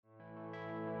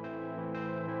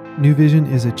New Vision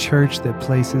is a church that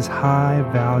places high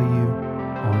value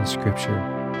on Scripture.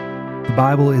 The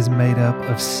Bible is made up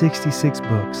of 66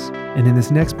 books, and in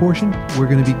this next portion, we're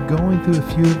going to be going through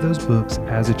a few of those books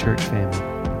as a church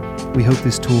family. We hope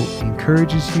this tool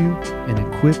encourages you and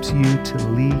equips you to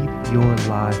lead your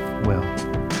life well.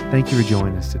 Thank you for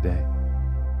joining us today.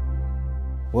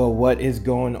 Well, what is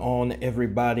going on,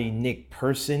 everybody? Nick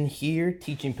Person here,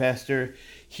 teaching pastor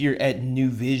here at New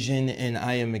Vision, and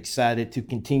I am excited to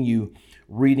continue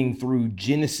reading through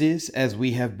Genesis as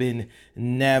we have been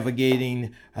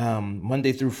navigating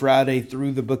Monday through Friday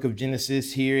through the book of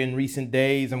Genesis here in recent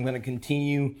days. I'm going to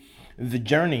continue the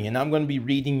journey, and I'm going to be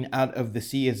reading out of the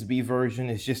CSB version.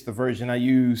 It's just the version I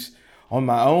use on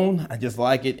my own. I just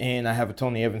like it, and I have a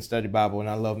Tony Evans study Bible, and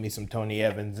I love me some Tony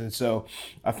Evans, and so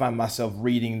I find myself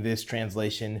reading this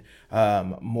translation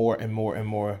more and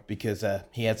more because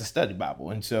he has a study Bible,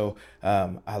 and so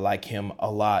I like him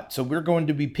a lot. So we're going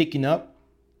to be picking up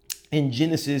in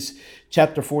Genesis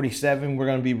chapter 47. We're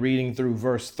going to be reading through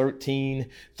verse 13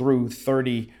 through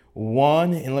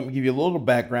 31. And let me give you a little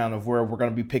background of where we're going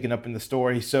to be picking up in the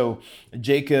story. So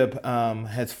Jacob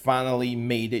has finally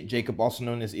made it. Jacob, also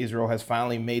known as Israel, has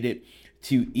finally made it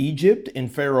to Egypt,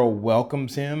 and Pharaoh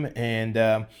welcomes him. And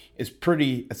it's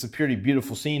a pretty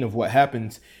beautiful scene of what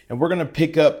happens. And we're going to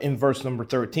pick up in verse number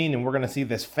 13, and we're going to see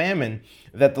this famine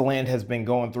that the land has been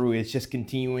going through. It's just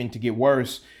continuing to get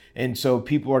worse. And so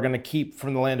people are going to keep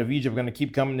from the land of Egypt, going to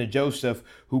keep coming to Joseph,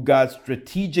 who God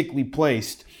strategically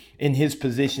placed in his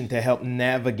position to help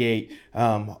navigate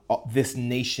this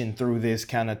nation through this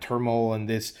kind of turmoil and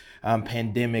this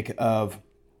pandemic of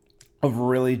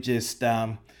really just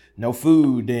no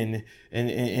food and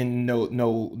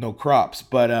no crops.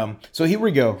 But so here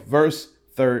we go, verse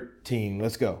 13.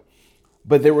 Let's go.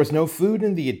 But there was no food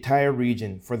in the entire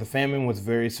region, for the famine was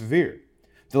very severe.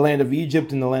 The land of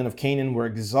Egypt and the land of Canaan were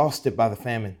exhausted by the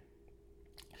famine.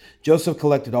 Joseph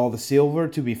collected all the silver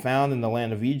to be found in the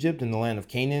land of Egypt and the land of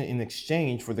Canaan in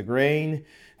exchange for the grain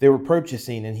they were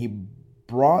purchasing, and he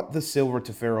brought the silver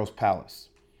to Pharaoh's palace.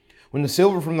 When the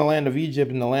silver from the land of Egypt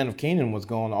and the land of Canaan was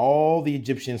gone, all the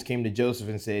Egyptians came to Joseph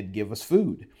and said, "Give us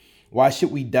food. Why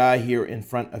should we die here in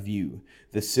front of you?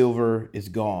 The silver is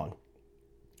gone."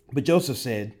 But Joseph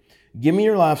said, "Give me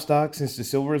your livestock, since the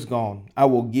silver is gone. I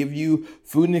will give you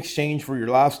food in exchange for your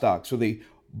livestock." So they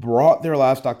brought their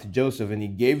livestock to Joseph, and he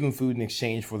gave them food in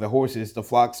exchange for the horses, the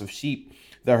flocks of sheep,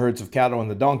 the herds of cattle, and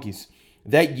the donkeys.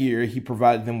 That year he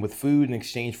provided them with food in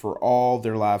exchange for all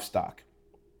their livestock.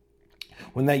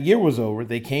 When that year was over,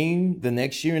 they came the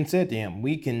next year and said to him,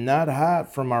 "We cannot hide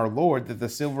from our Lord that the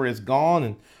silver is gone,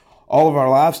 and all of our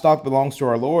livestock belongs to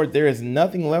our Lord. There is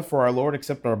nothing left for our Lord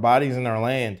except our bodies and our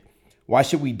land. Why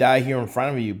should we die here in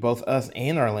front of you, both us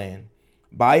and our land?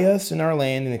 Buy us and our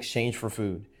land in exchange for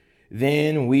food.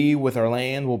 Then we, with our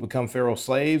land, will become Pharaoh's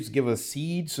slaves. Give us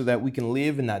seed so that we can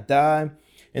live and not die,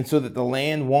 and so that the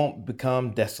land won't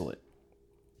become desolate."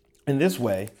 In this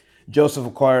way, Joseph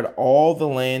acquired all the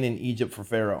land in Egypt for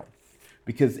Pharaoh,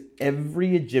 because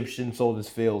every Egyptian sold his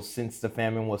fields, since the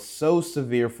famine was so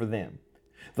severe for them.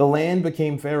 The land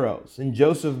became Pharaoh's, and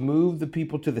Joseph moved the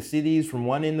people to the cities from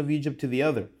one end of Egypt to the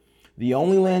other. The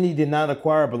only land he did not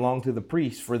acquire belonged to the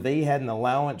priests, for they had an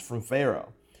allowance from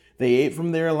Pharaoh. They ate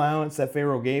from their allowance that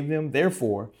Pharaoh gave them.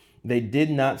 Therefore, they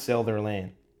did not sell their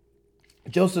land.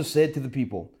 Joseph said to the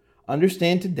people,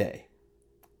 Understand today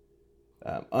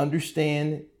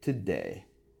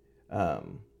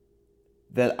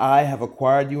that I have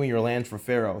acquired you and your land for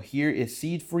Pharaoh. Here is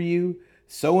seed for you.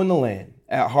 Sow in the land.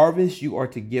 At harvest, you are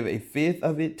to give a fifth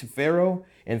of it to Pharaoh,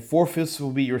 and 4/5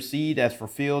 will be your seed as for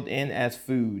field and as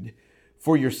food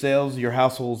for yourselves, your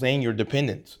households, and your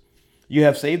dependents. You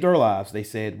have saved our lives, they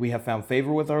said. We have found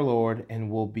favor with our Lord and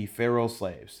will be Pharaoh's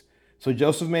slaves. So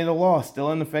Joseph made a law still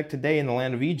in effect today in the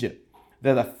land of Egypt,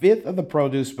 that 1/5 of the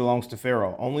produce belongs to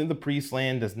Pharaoh. Only the priest's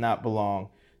land does not belong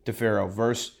to Pharaoh.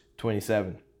 Verse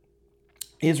 27.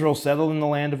 Israel settled in the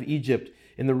land of Egypt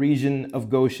in the region of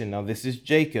Goshen. Now this is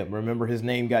Jacob. Remember, his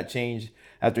name got changed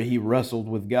after he wrestled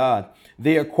with God.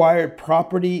 They acquired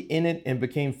property in it and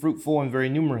became fruitful and very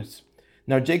numerous.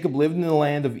 Now Jacob lived in the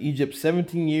land of Egypt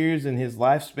 17 years, and his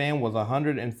lifespan was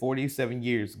 147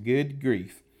 years. Good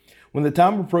grief. When the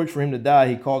time approached for him to die,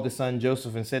 he called his son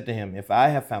Joseph and said to him, "If I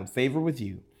have found favor with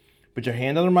you, put your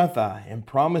hand under my thigh and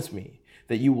promise me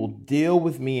that you will deal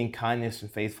with me in kindness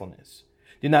and faithfulness.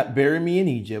 Do not bury me in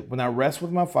Egypt. When I rest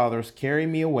with my fathers, carry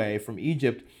me away from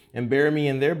Egypt and bury me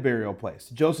in their burial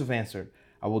place." Joseph answered,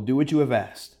 "I will do what you have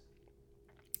asked."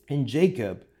 And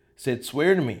Jacob said,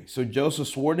 "Swear to me." So Joseph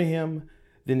swore to him.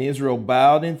 Then Israel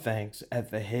bowed in thanks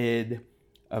at the head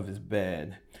of his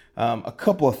bed. a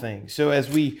couple of things. So as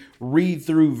we read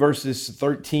through verses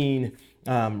 13,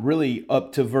 really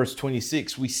up to verse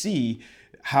 26, we see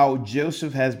how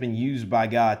Joseph has been used by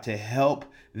God to help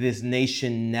this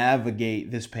nation navigate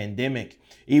this pandemic.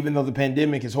 Even though the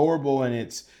pandemic is horrible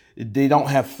and they don't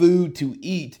have food to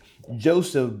eat,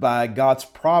 Joseph, by God's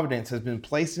providence, has been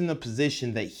placed in a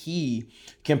position that he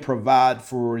can provide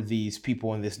for these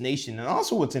people in this nation. And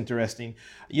also what's interesting,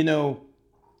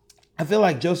 I feel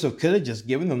like Joseph could have just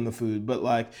given them the food, but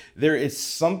like there is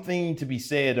something to be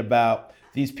said about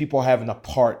these people having a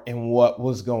part in what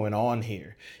was going on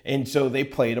here. And so they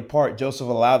played a part. Joseph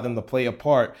allowed them to play a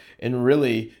part in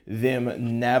really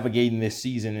them navigating this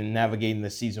season and navigating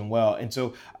this season well. And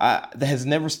so that has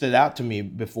never stood out to me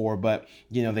before, but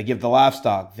they give the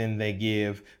livestock, then they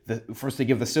give first they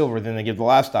give the silver, then they give the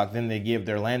livestock, then they give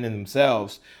their land and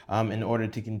themselves in order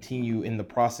to continue in the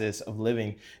process of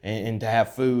living and to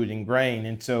have food and grain.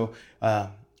 And so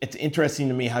it's interesting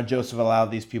to me how Joseph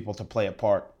allowed these people to play a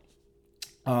part.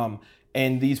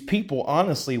 And these people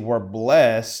honestly were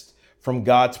blessed from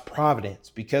God's providence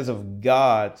because of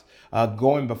God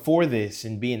going before this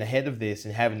and being ahead of this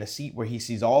and having a seat where he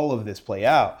sees all of this play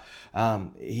out.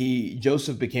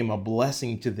 Joseph became a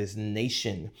blessing to this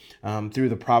nation through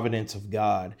the providence of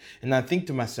God. And I think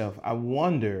to myself, I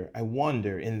wonder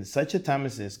in such a time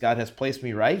as this, God has placed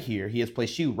me right here. He has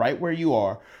placed you right where you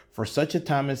are for such a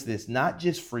time as this, not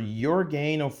just for your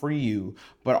gain or for you,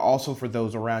 but also for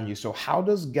those around you. So how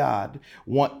does God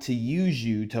want to use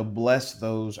you to bless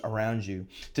those around you?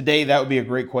 Today, that would be a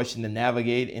great question to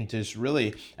navigate and to just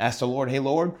really ask the Lord, hey,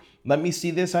 Lord, let me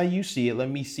see this how you see it. Let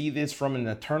me see this from an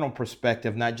eternal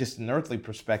perspective, not just an earthly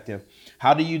perspective.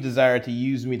 How do you desire to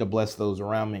use me to bless those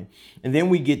around me? And then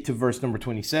we get to verse number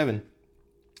 27.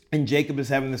 And Jacob is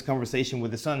having this conversation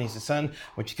with his son. He says, son,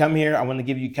 when you come here, I want to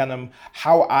give you kind of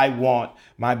how I want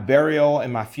my burial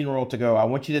and my funeral to go. I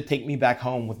want you to take me back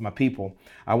home with my people.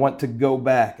 I want to go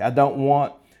back. I don't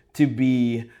want to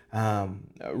be I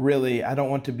don't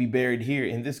want to be buried here.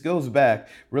 And this goes back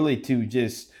really to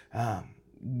just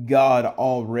God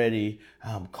already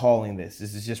calling this.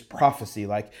 This is just prophecy.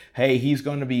 Like, hey, he's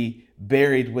going to be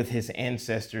buried with his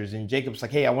ancestors. And Jacob's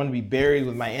like, hey, I want to be buried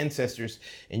with my ancestors.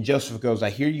 And Joseph goes, I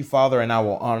hear you, Father, and I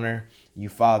will honor you,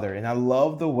 Father. And I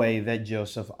love the way that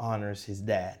Joseph honors his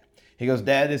dad. He goes,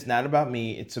 Dad, it's not about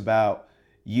me. It's about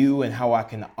you and how I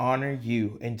can honor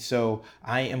you. And so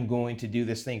I am going to do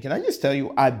this thing. Can I just tell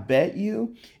you, I bet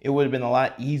you it would have been a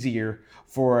lot easier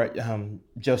for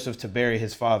Joseph to bury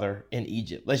his father in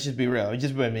Egypt. Let's just be real. It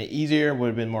just would have been easier, would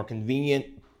have been more convenient.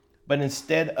 But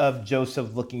instead of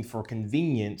Joseph looking for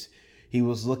convenience, he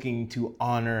was looking to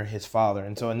honor his father.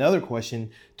 And so another question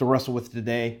to wrestle with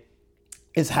today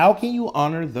is, how can you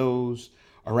honor those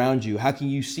around you? How can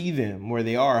you see them where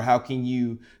they are? How can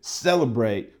you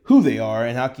celebrate who they are?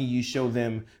 And how can you show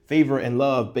them favor and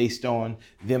love based on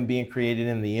them being created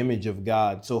in the image of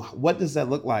God? So what does that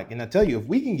look like? And I tell you, if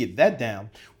we can get that down,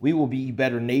 we will be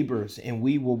better neighbors and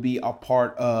we will be a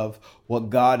part of what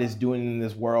God is doing in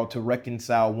this world to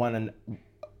reconcile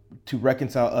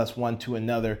us one to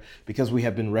another, because we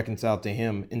have been reconciled to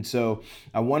him. And so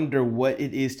I wonder what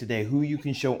it is today, who you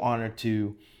can show honor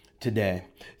to today.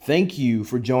 Thank you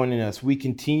for joining us. We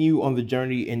continue on the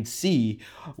journey and see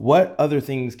what other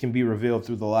things can be revealed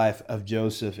through the life of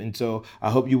Joseph. And so I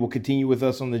hope you will continue with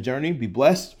us on the journey. Be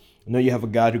blessed. I know you have a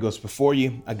God who goes before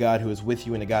you, a God who is with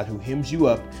you, and a God who hems you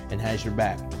up and has your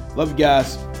back. Love you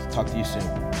guys. Talk to you soon.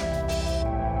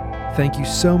 Thank you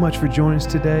so much for joining us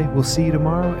today. We'll see you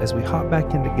tomorrow as we hop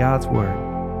back into God's Word.